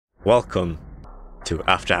Welcome to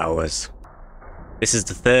After Hours. This is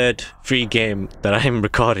the third free game that I'm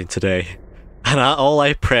recording today, and all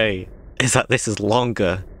I pray is that this is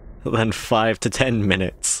longer than 5 to 10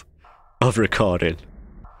 minutes of recording.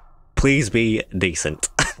 Please be decent.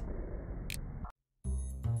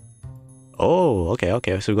 Oh,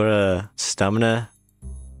 okay, so we've got a stamina.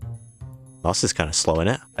 This is kind of slow,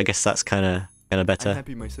 innit? I guess that's kind of better. I'm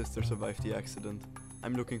happy my sister survived the accident.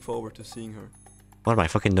 I'm looking forward to seeing her. What am I,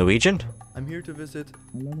 fucking Norwegian? I'm here to visit.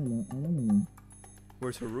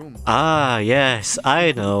 Where's her room? Ah, yes,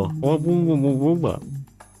 I know.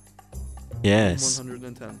 Yes.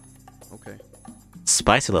 110. Okay.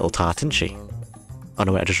 Spicy little tart, isn't she? Oh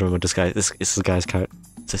no, wait, I just remembered this guy. This is the guy's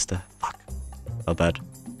sister. Fuck. My bad.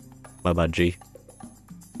 My bad, G.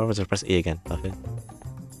 Or was I press E again? Nothing.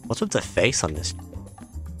 What's with the face on this?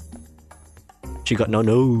 She got no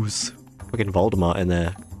nose. Fucking Voldemort in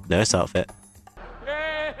their nurse outfit.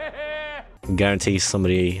 I guarantee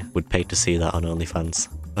somebody would pay to see that on OnlyFans.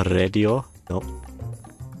 Radio? Nope.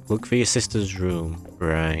 Look for your sister's room.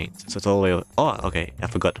 Right. So it's all the way. Oh, okay. I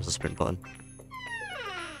forgot there was a sprint button.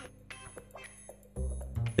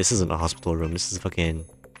 This isn't a hospital room. This is fucking.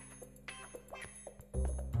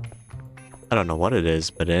 I don't know what it is,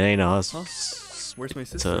 but it ain't us. Huh? Where's my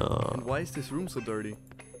sister? And why is this room so dirty?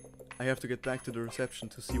 I have to get back to the reception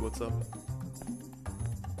to see what's up.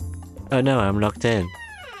 Oh no, I'm locked in.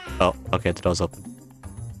 Oh, okay, the door's open.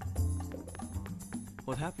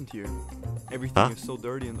 What happened here? Everything is so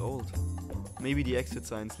dirty and old. Maybe the exit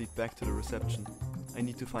signs lead back to the reception. I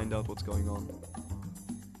need to find out what's going on.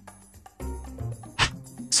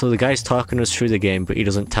 So the guy's talking us through the game, but he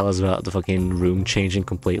doesn't tell us about the fucking room changing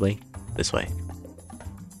completely. This way.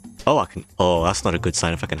 Oh, I can. Oh, that's not a good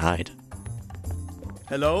sign if I can hide.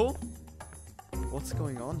 Hello? What's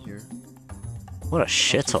going on here? What a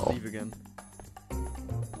shithole. Leave again.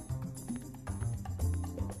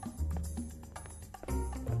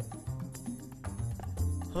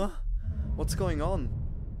 Huh? What's going on?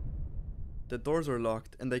 The doors are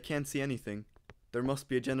locked and I can't see anything. There must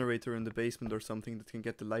be a generator in the basement or something that can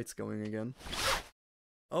get the lights going again.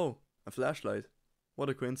 Oh, a flashlight. What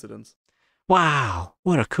a coincidence. Wow,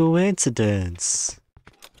 what a coincidence.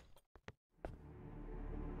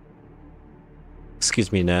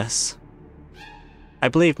 Excuse me, nurse. I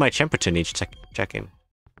believe my temperature needs checking.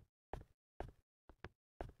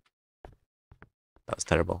 That was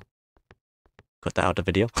terrible. Cut that out of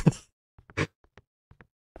the video.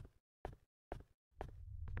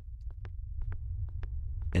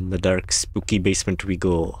 In the dark, spooky basement we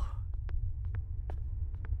go.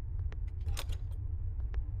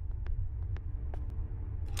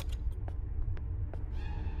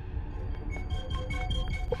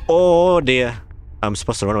 Oh dear. I'm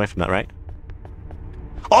supposed to run away from that, right?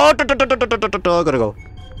 Oh, gotta go.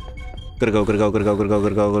 Gotta go, gotta go, gotta go, gotta go,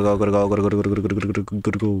 gotta go, gotta go, gotta go, gotta go, gotta go,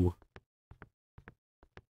 gotta go.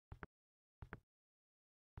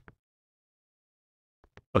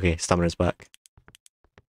 Okay, stamina's back.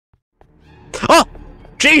 Oh!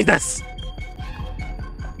 Jesus!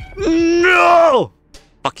 No!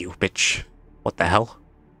 Fuck you, bitch. What the hell?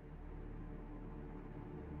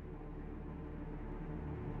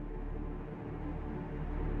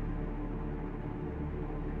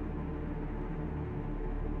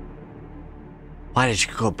 Why did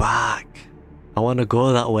you go back? I want to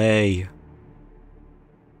go that way.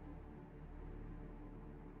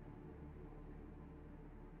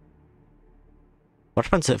 What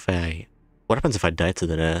happens if I die to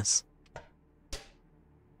the nurse?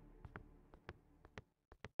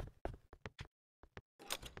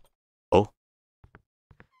 Oh.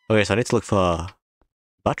 Okay, so I need to look for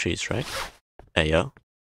batteries, right? There you go.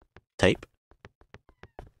 Tape.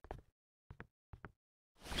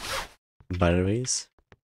 Batteries.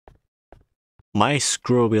 My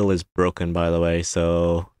scroll wheel is broken, by the way,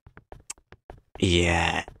 so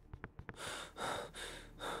yeah.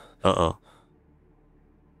 Uh-oh.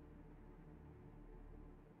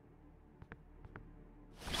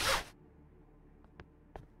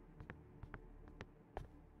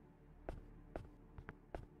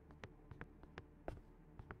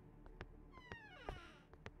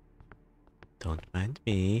 Don't mind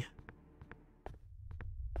me.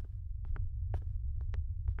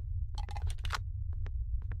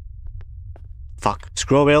 Fuck.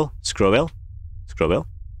 Scroll wheel. Scroll wheel. Scroll wheel.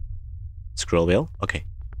 Scroll wheel. Okay.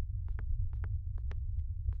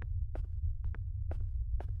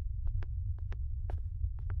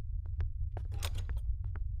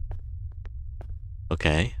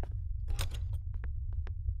 Okay.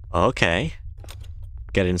 Okay.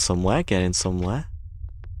 Get in somewhere. Get in somewhere.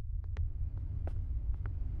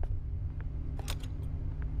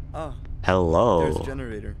 Ah, Hello. there's a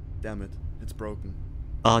generator. Damn it, it's broken.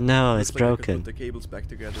 Oh no, it's Looks like I could broken. put the cables back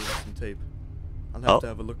together with some tape. I'll Oh, have to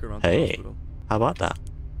have a look around the hey. hospital. How about that?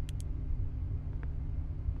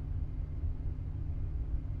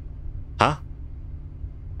 Huh?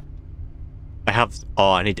 I have...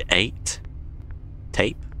 Oh, I need 8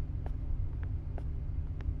 tape.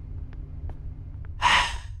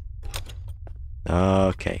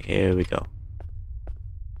 Okay, here we go.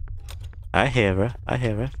 I hear her. I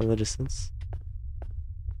hear her from the distance.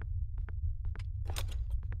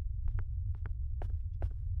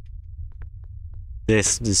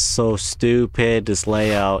 This is so stupid. This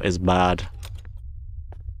layout is bad.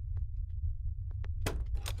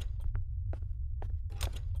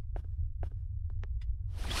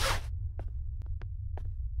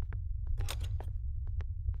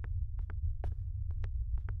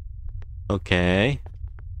 Okay.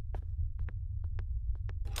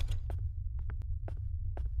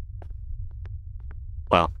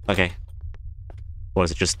 Well, okay.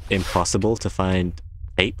 Was it just impossible to find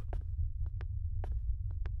tape?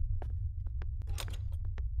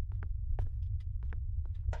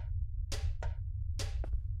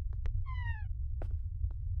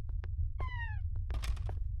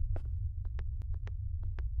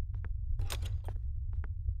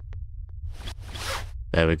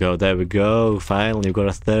 There we go, there we go. Finally, we've got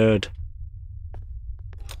a third.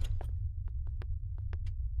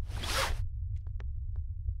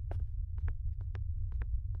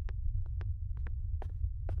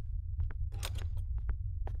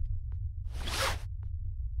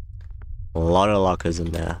 A lot of lockers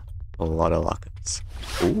in there. A lot of lockers.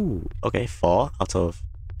 Ooh, okay, 4 out of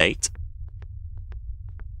 8.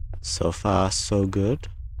 So far, so good.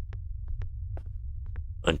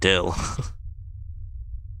 Until...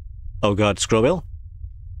 Oh god, scroll wheel?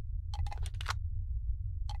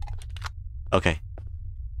 Okay.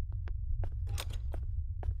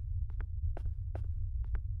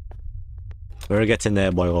 We're getting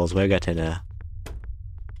there, boys. We're getting there.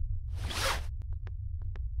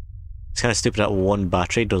 It's kind of stupid that one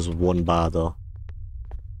battery does 1 bar, though.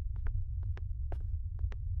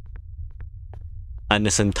 And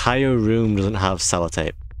this entire room doesn't have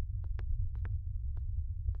sellotape.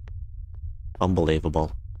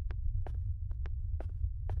 Unbelievable.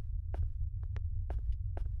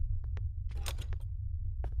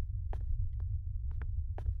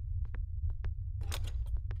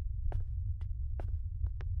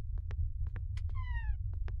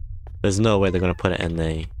 There's no way they're gonna put it in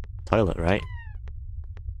the toilet, right?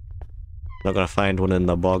 Not gonna find one in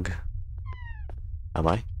the bog. Am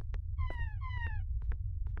I?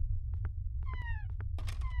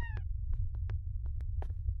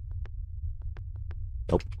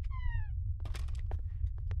 Nope.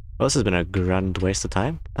 Well, this has been a grand waste of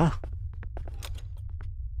time. Ah.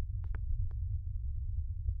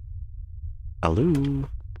 Hello.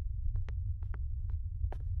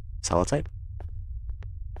 Sellotape.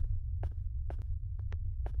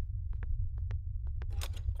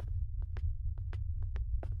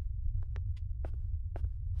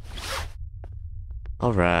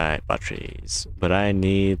 Alright, batteries. But I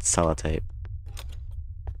need sellotape.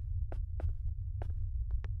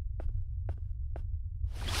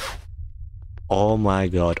 Oh my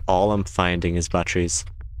god, all I'm finding is batteries.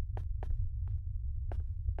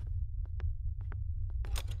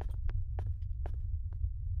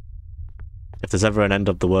 If there's ever an end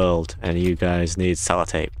of the world and you guys need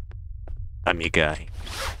sellotape, I'm your guy.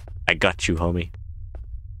 I got you, homie.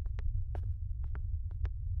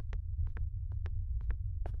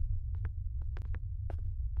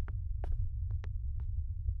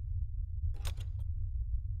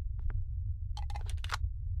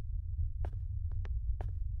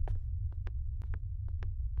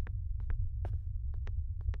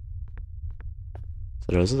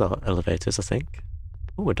 So those are the elevators, I think.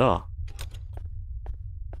 Oh, a door.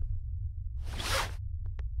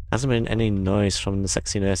 Hasn't been any noise from the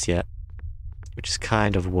sexy nurse yet, which is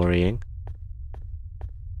kind of worrying.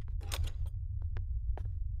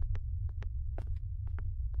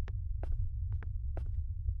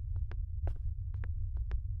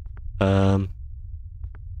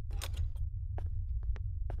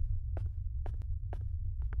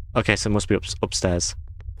 Okay, so it must be upstairs.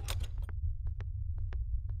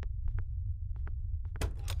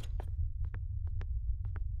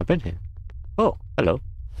 I've been here. Oh, hello.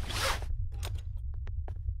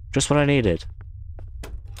 Just what I needed.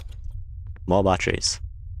 More batteries.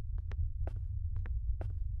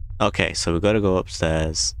 Okay, so we've got to go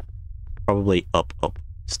upstairs. Probably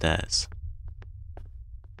upstairs.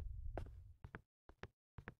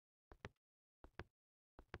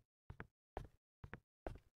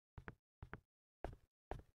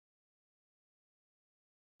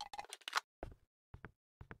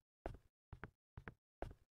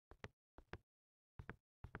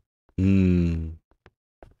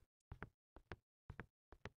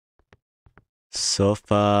 So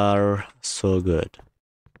far, so good.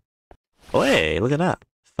 Oh, hey, look at that.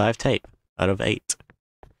 5 tape out of 8.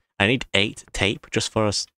 I need 8 tape just for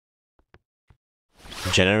a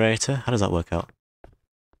generator? How does that work out?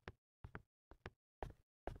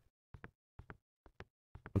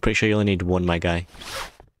 I'm pretty sure you only need 1, my guy.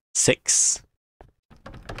 6.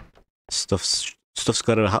 Stuff's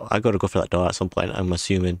gotta... I gotta go for that door at some point, I'm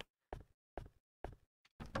assuming.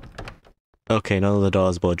 Okay, none of the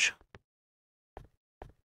doors budge.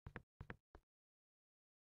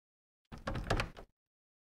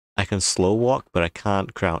 I can slow walk, but I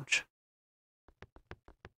can't crouch.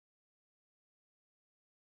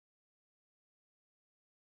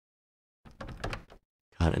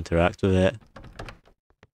 Can't interact with it.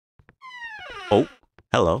 Oh,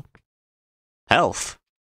 hello. Health.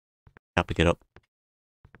 Can't pick it up.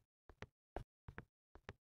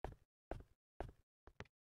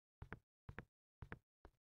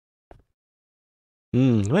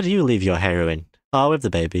 Where do you leave your heroin? Oh, with the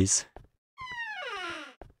babies.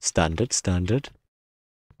 Standard, standard.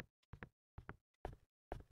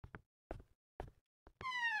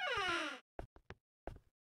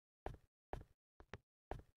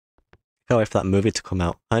 Can't wait for that movie to come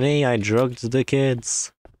out. Honey, I drugged the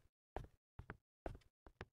kids.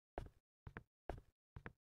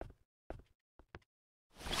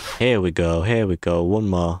 Here we go, here we go. One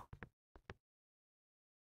more.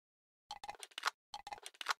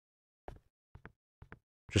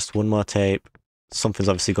 Just one more tape. Something's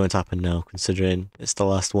obviously going to happen now, considering it's the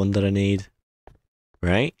last one that I need.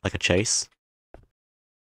 Right? Like a chase.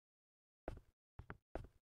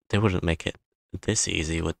 They wouldn't make it this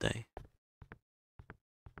easy, would they?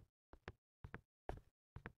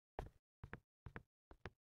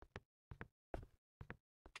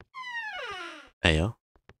 Ayo.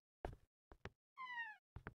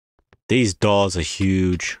 These doors are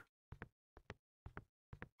huge.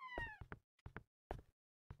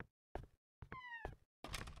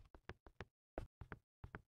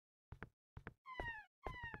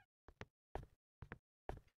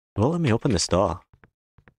 Well, let me open this door.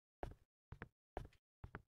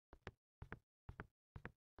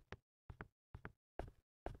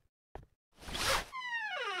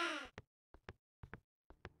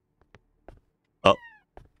 Oh.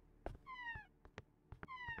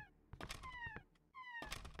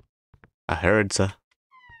 I heard, sir.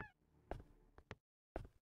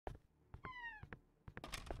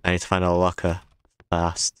 I need to find a locker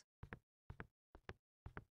fast.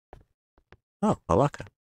 Oh, a locker.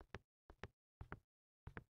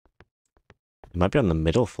 It might be on the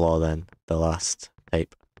middle floor then, the last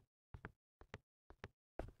tape.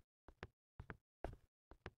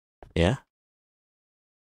 Yeah?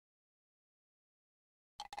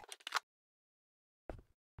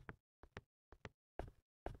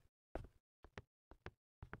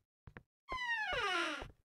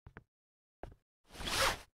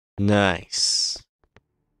 Nice.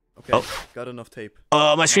 Okay, Oh. got enough tape.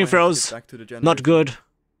 Oh, my Now screen I have to get froze. back to the Not generator. good.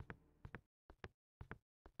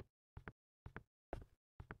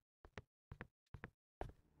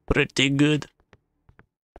 Pretty good.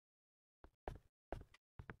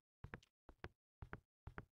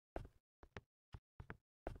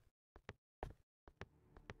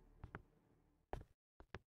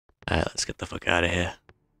 Alright, let's get the fuck out of here.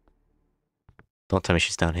 Don't tell me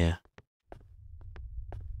she's down here.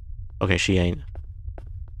 Okay, she ain't.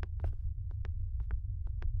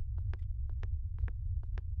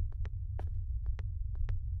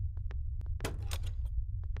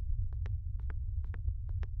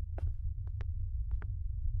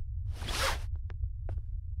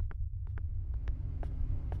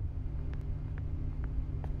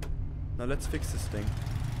 Now let's fix this thing.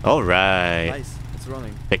 Alright. Nice, it's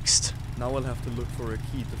running. Fixed. Now I'll have to look for a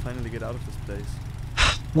key to finally get out of this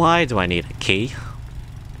place. Why do I need a key?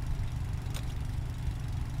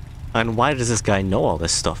 And why does this guy know all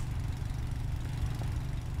this stuff?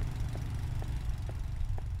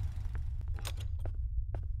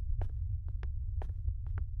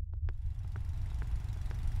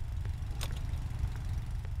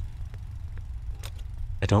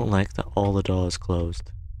 I don't like that all the doors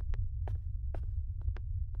closed.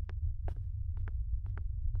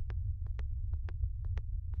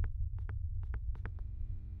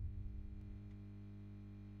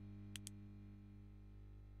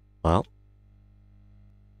 Well.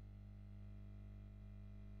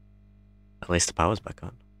 At least the power's back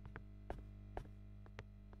on.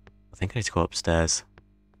 I think I need to go upstairs.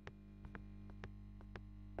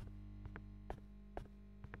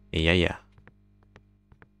 Yeah.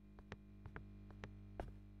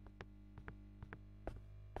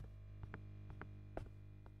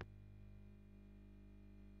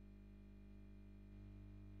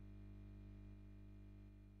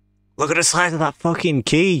 Look at the size of that fucking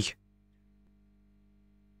key.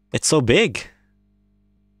 It's so big.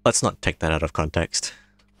 Let's not take that out of context.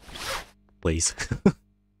 Please.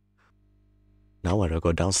 Now where do I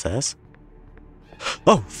go downstairs?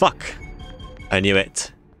 Oh, fuck. I knew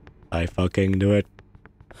it. I fucking knew it.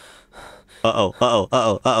 Uh-oh, uh-oh,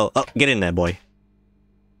 uh-oh, uh-oh, oh, get in there, boy.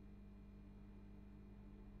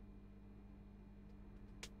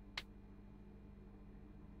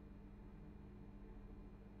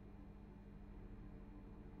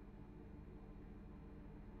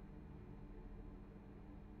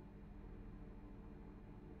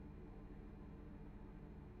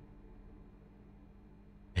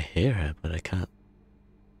 I hear her, but I can't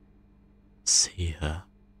see her.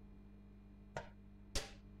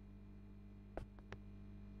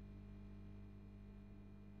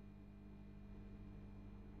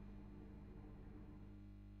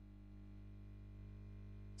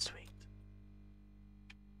 Sweet.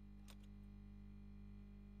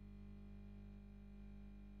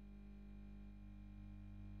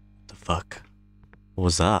 What the fuck? What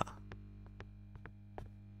was that?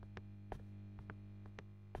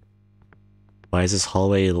 Why is this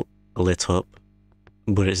hallway lit up,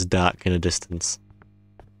 but it's dark in the distance?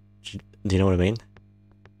 Do you know what I mean?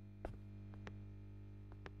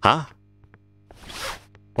 Huh?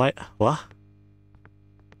 Why? What?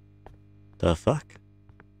 The fuck?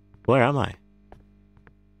 Where am I?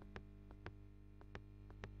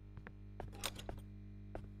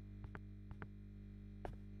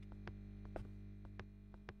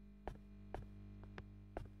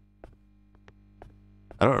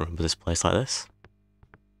 I don't remember this place like this.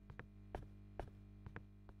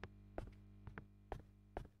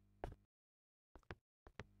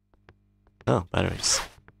 Oh, batteries.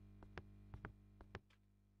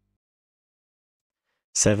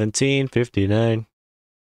 17:59.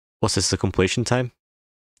 What's this, the completion time?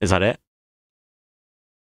 Is that it?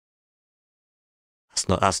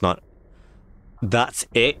 That's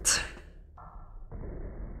it.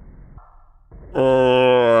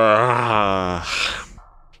 Oh.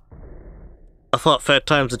 I thought third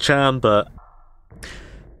time's a charm, but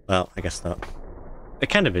well, I guess not. It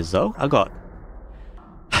kind of is though. I got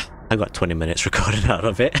 20 minutes recorded out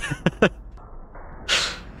of it.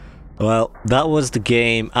 Well, that was the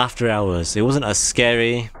game After Hours. It wasn't as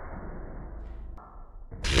scary.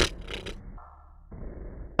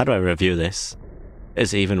 How do I review this?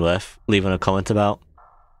 Is it even worth leaving a comment about?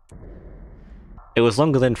 It was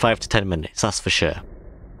longer than 5 to 10 minutes, that's for sure.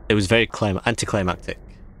 It was very anticlimactic.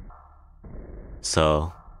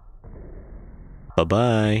 So,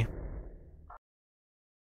 bye-bye.